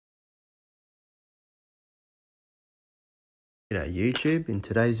G'day YouTube, in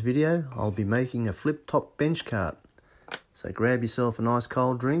today's video I'll be making a flip top bench cart. So grab yourself a nice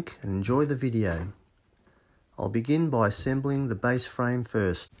cold drink and enjoy the video. I'll begin by assembling the base frame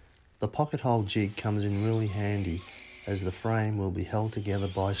first. The pocket hole jig comes in really handy as the frame will be held together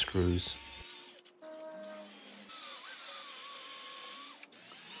by screws.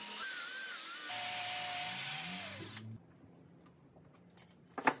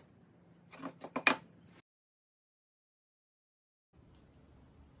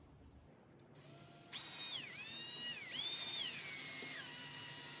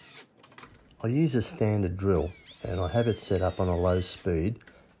 I use a standard drill and I have it set up on a low speed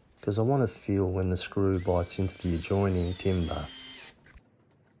because I want to feel when the screw bites into the adjoining timber.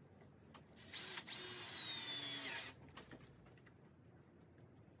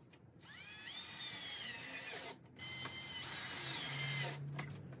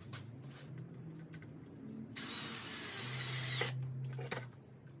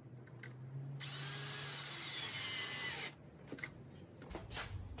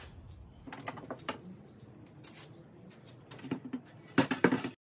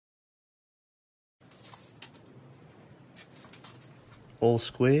 All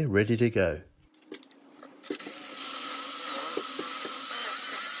square, ready to go.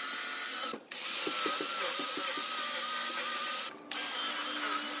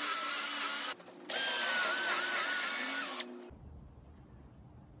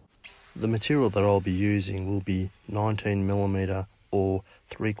 The material that I'll be using will be 19mm or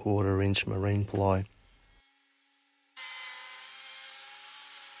 3/4 inch marine ply.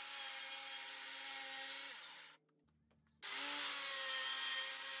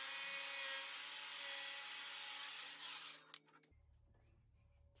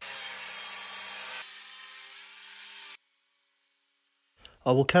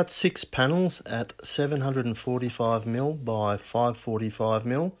 I will cut 6 panels at 745mm by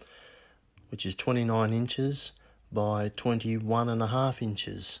 545mm, which is 29 inches by 21.5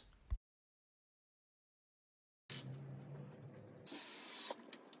 inches.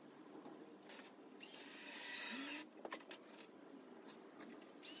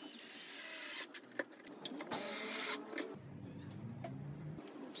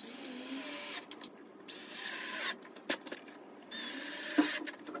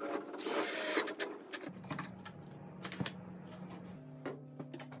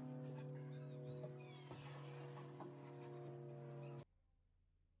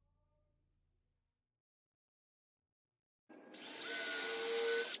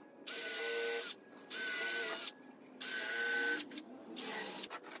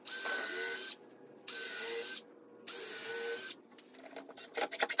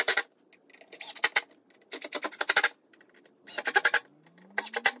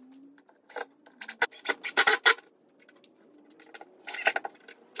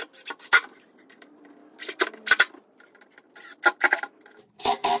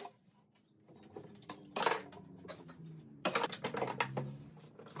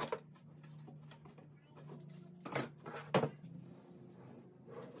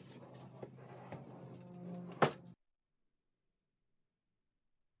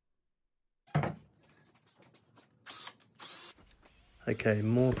 Okay,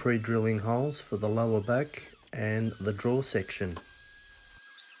 more pre-drilling holes for the lower back and the drawer section.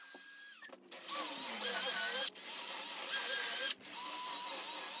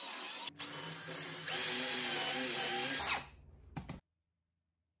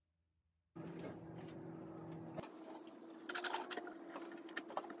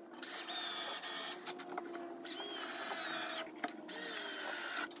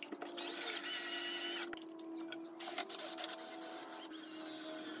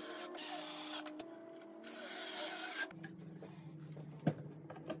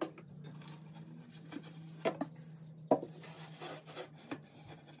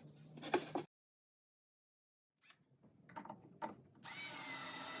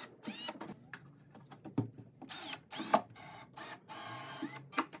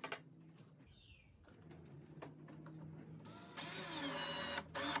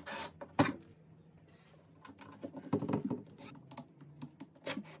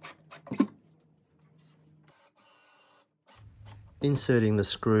 Inserting the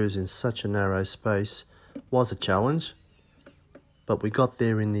screws in such a narrow space was a challenge, but we got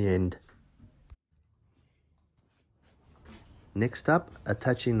there in the end. Next up,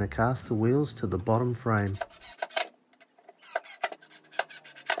 attaching the caster wheels to the bottom frame.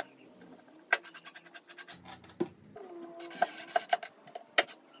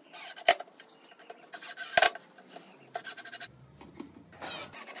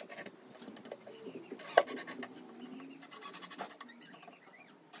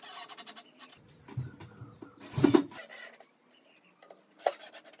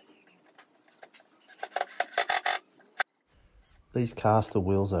 These caster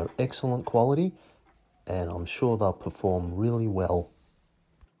wheels are excellent quality and I'm sure they'll perform really well.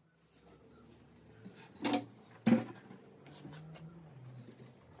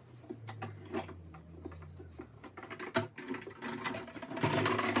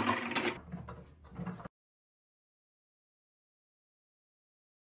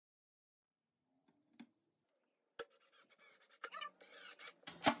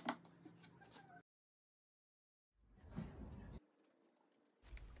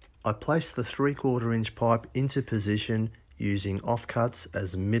 I placed the 3/4 inch pipe into position using offcuts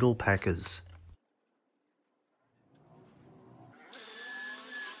as middle packers.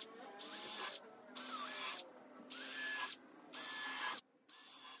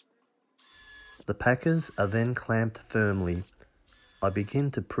 The packers are then clamped firmly. I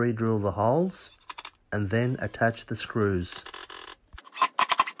begin to pre-drill the holes and then attach the screws.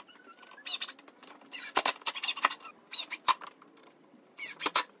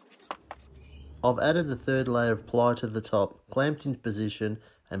 I've added a third layer of ply to the top, clamped into position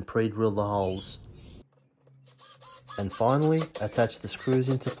and pre-drilled the holes. And finally, attach the screws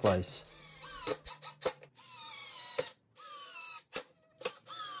into place.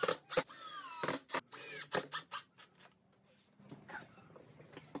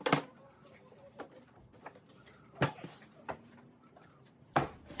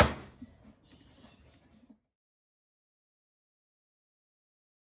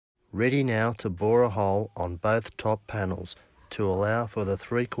 Ready now to bore a hole on both top panels to allow for the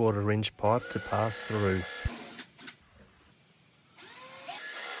 3/4 inch pipe to pass through.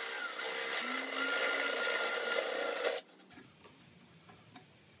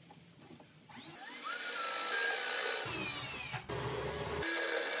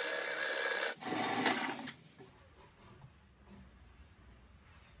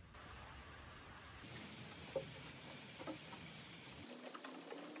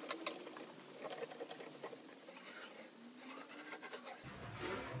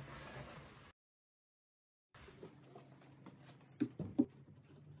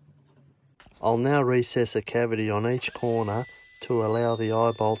 I'll now recess a cavity on each corner to allow the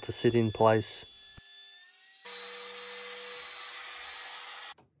eye bolt to sit in place.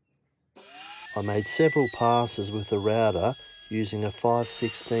 I made several passes with the router using a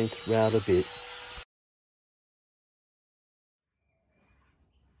 5/16 router bit.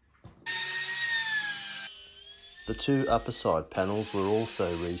 The two upper side panels were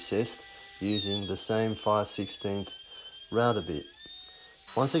also recessed using the same 5/16 router bit.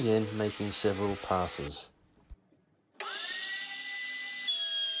 Once again making several passes.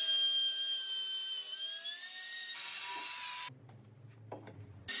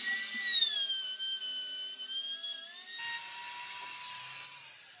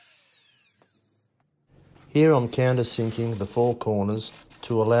 Here I'm countersinking the four corners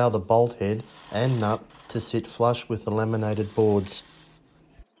to allow the bolt head and nut to sit flush with the laminated boards.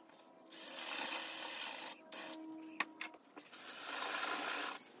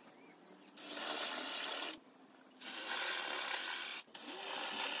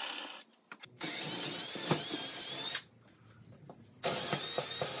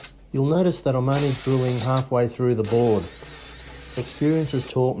 You'll notice that I'm only drilling halfway through the board. Experience has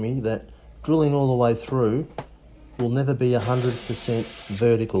taught me that drilling all the way through will never be 100%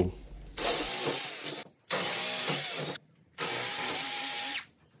 vertical.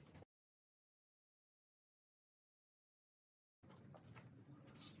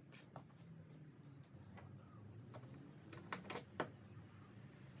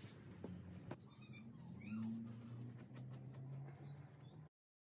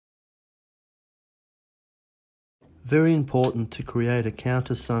 Very important to create a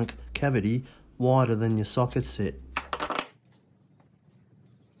countersunk cavity wider than your socket set.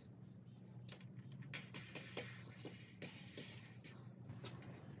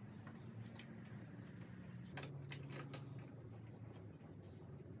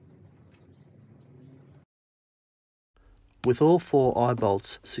 With all four eye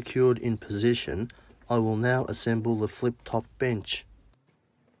bolts secured in position, I will now assemble the flip top bench.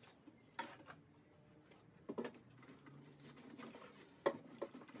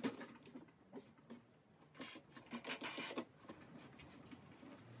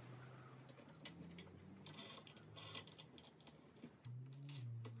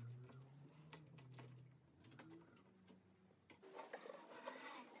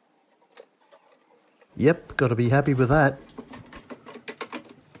 Yep, got to be happy with that.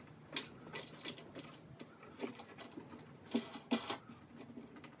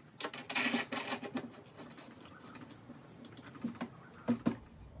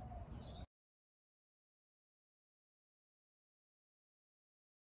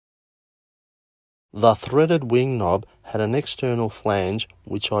 The threaded wing knob had an external flange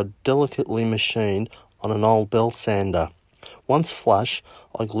which I delicately machined on an old belt sander. Once flush,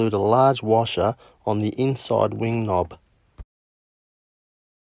 I glued a large washer on the inside wing knob.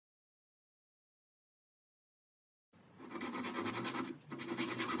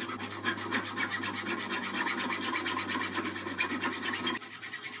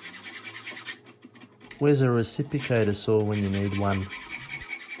 Where's a reciprocator saw when you need one?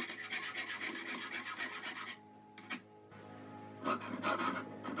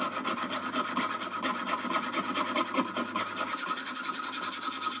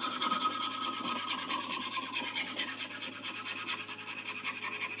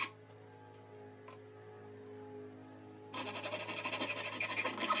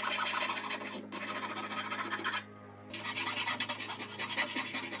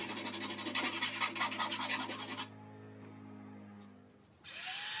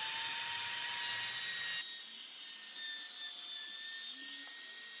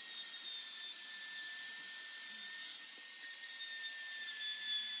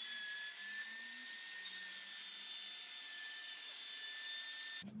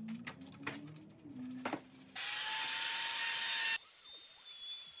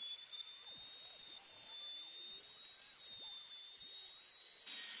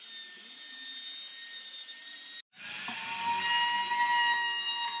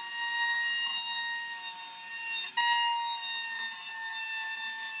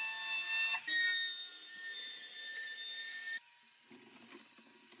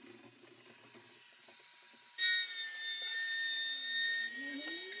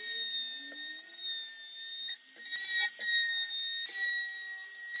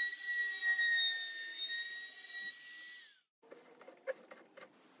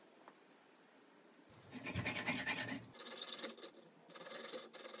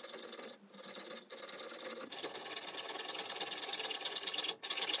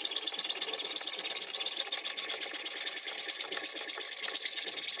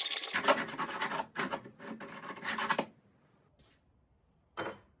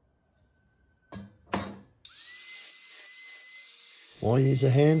 Why use a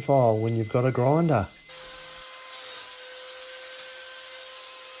hand file when you've got a grinder?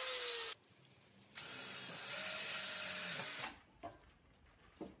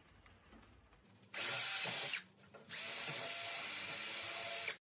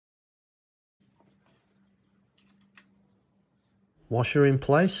 Washer in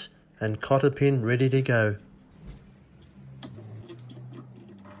place and cotter pin ready to go.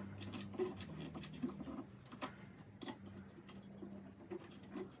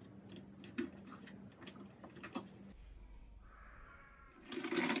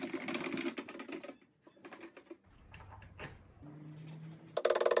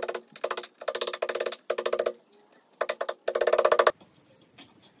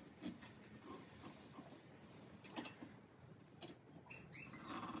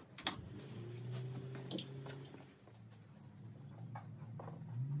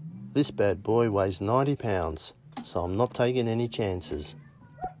 This bad boy weighs 90 pounds, so I'm not taking any chances.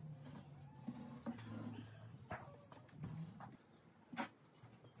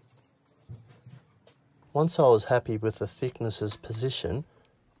 Once I was happy with the thickness's position,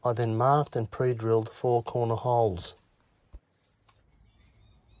 I then marked and pre-drilled 4 corner holes.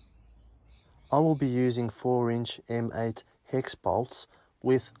 I will be using 4-inch M8 hex bolts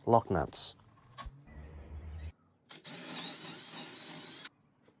with lock nuts.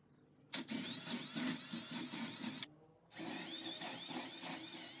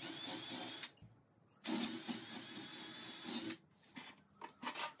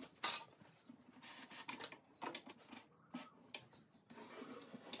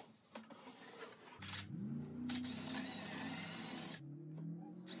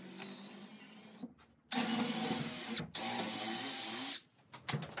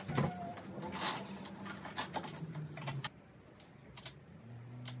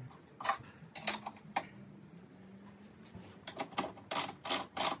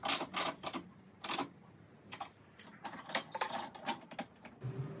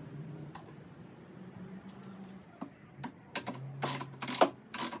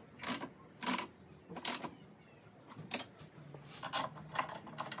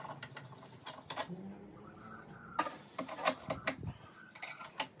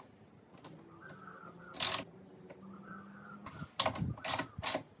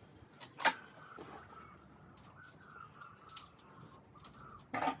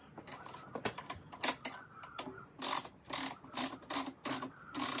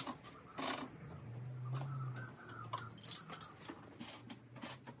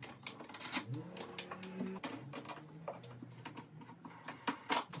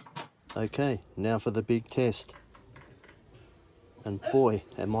 Okay, now for the big test. And boy,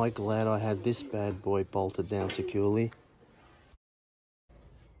 am I glad I had this bad boy bolted down securely.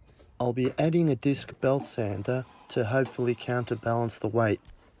 I'll be adding a disc belt sander to hopefully counterbalance the weight.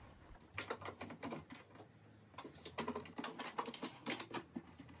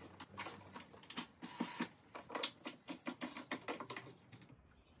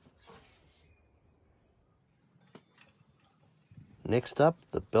 Next up,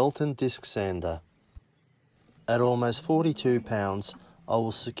 the belt and disc sander. At almost 42 pounds, I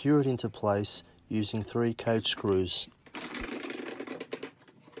will secure it into place using 3 coach screws.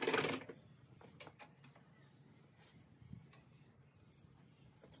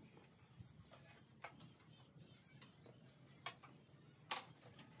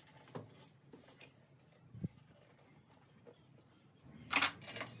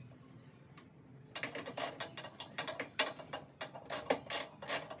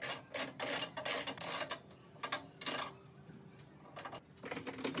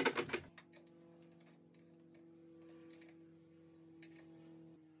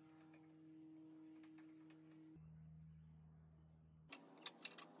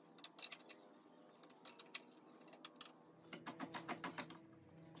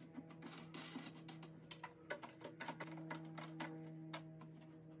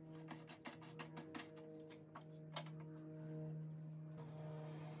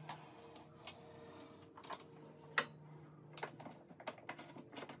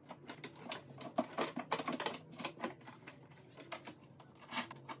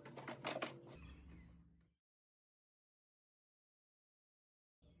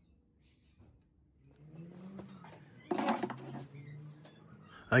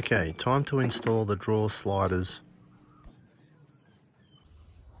 Okay, time to install the drawer sliders.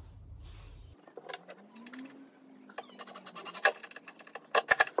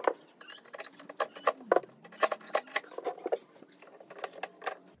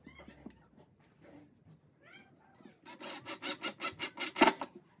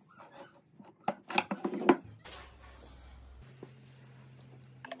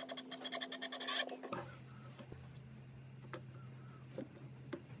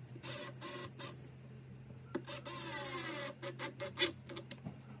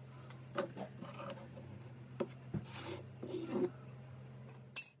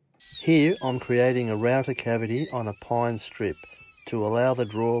 Here I'm creating a router cavity on a pine strip to allow the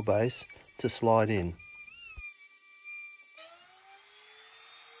drawer base to slide in.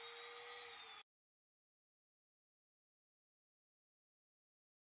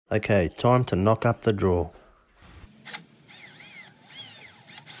 Okay, time to knock up the drawer.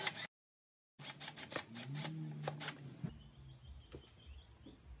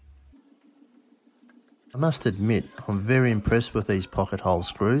 I must admit, I'm very impressed with these pocket hole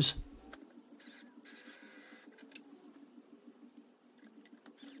screws.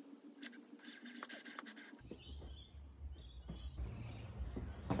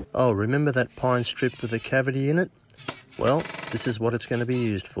 Oh, remember that pine strip with a cavity in it? Well, this is what it's going to be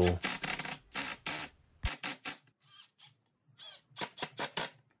used for.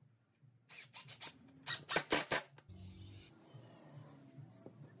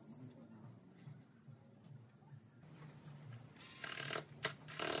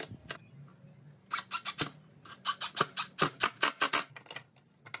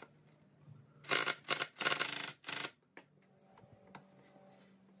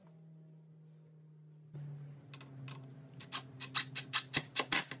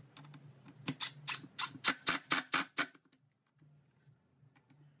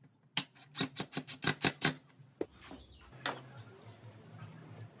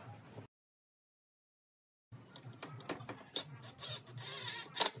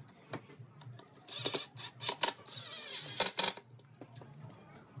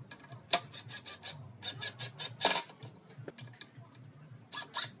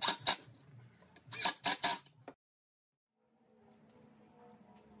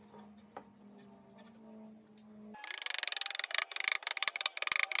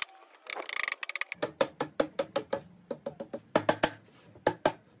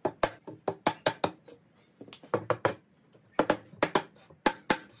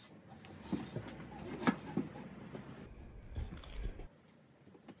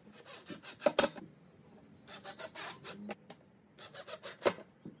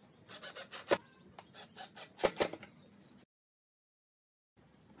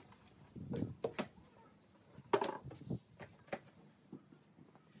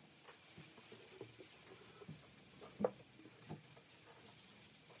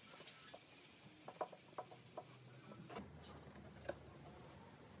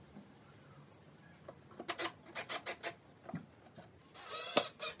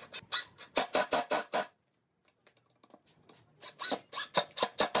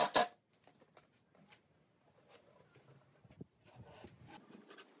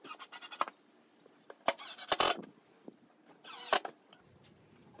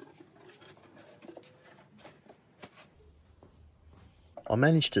 I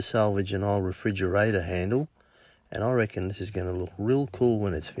managed to salvage an old refrigerator handle, and I reckon this is going to look real cool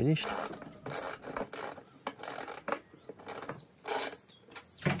when it's finished.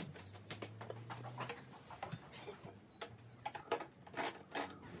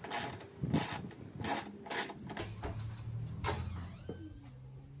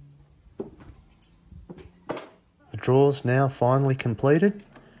 The drawer's now finally completed.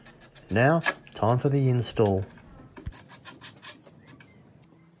 Now, time for the install.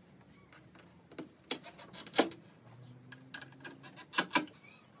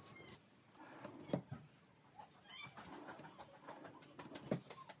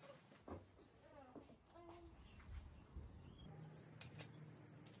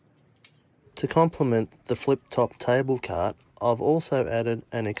 To complement the flip-top table cart, I've also added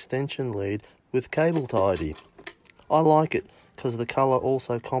an extension lead with cable tidy. I like it because the colour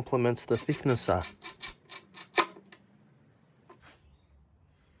also complements the thicknesser.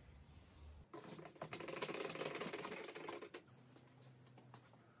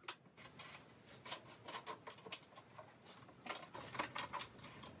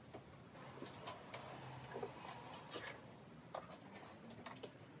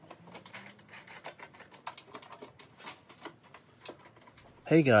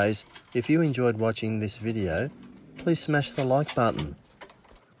 Hey guys, if you enjoyed watching this video, please smash the like button.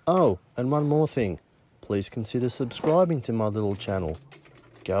 Oh, and one more thing, please consider subscribing to my little channel.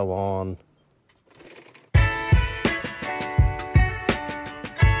 Go on.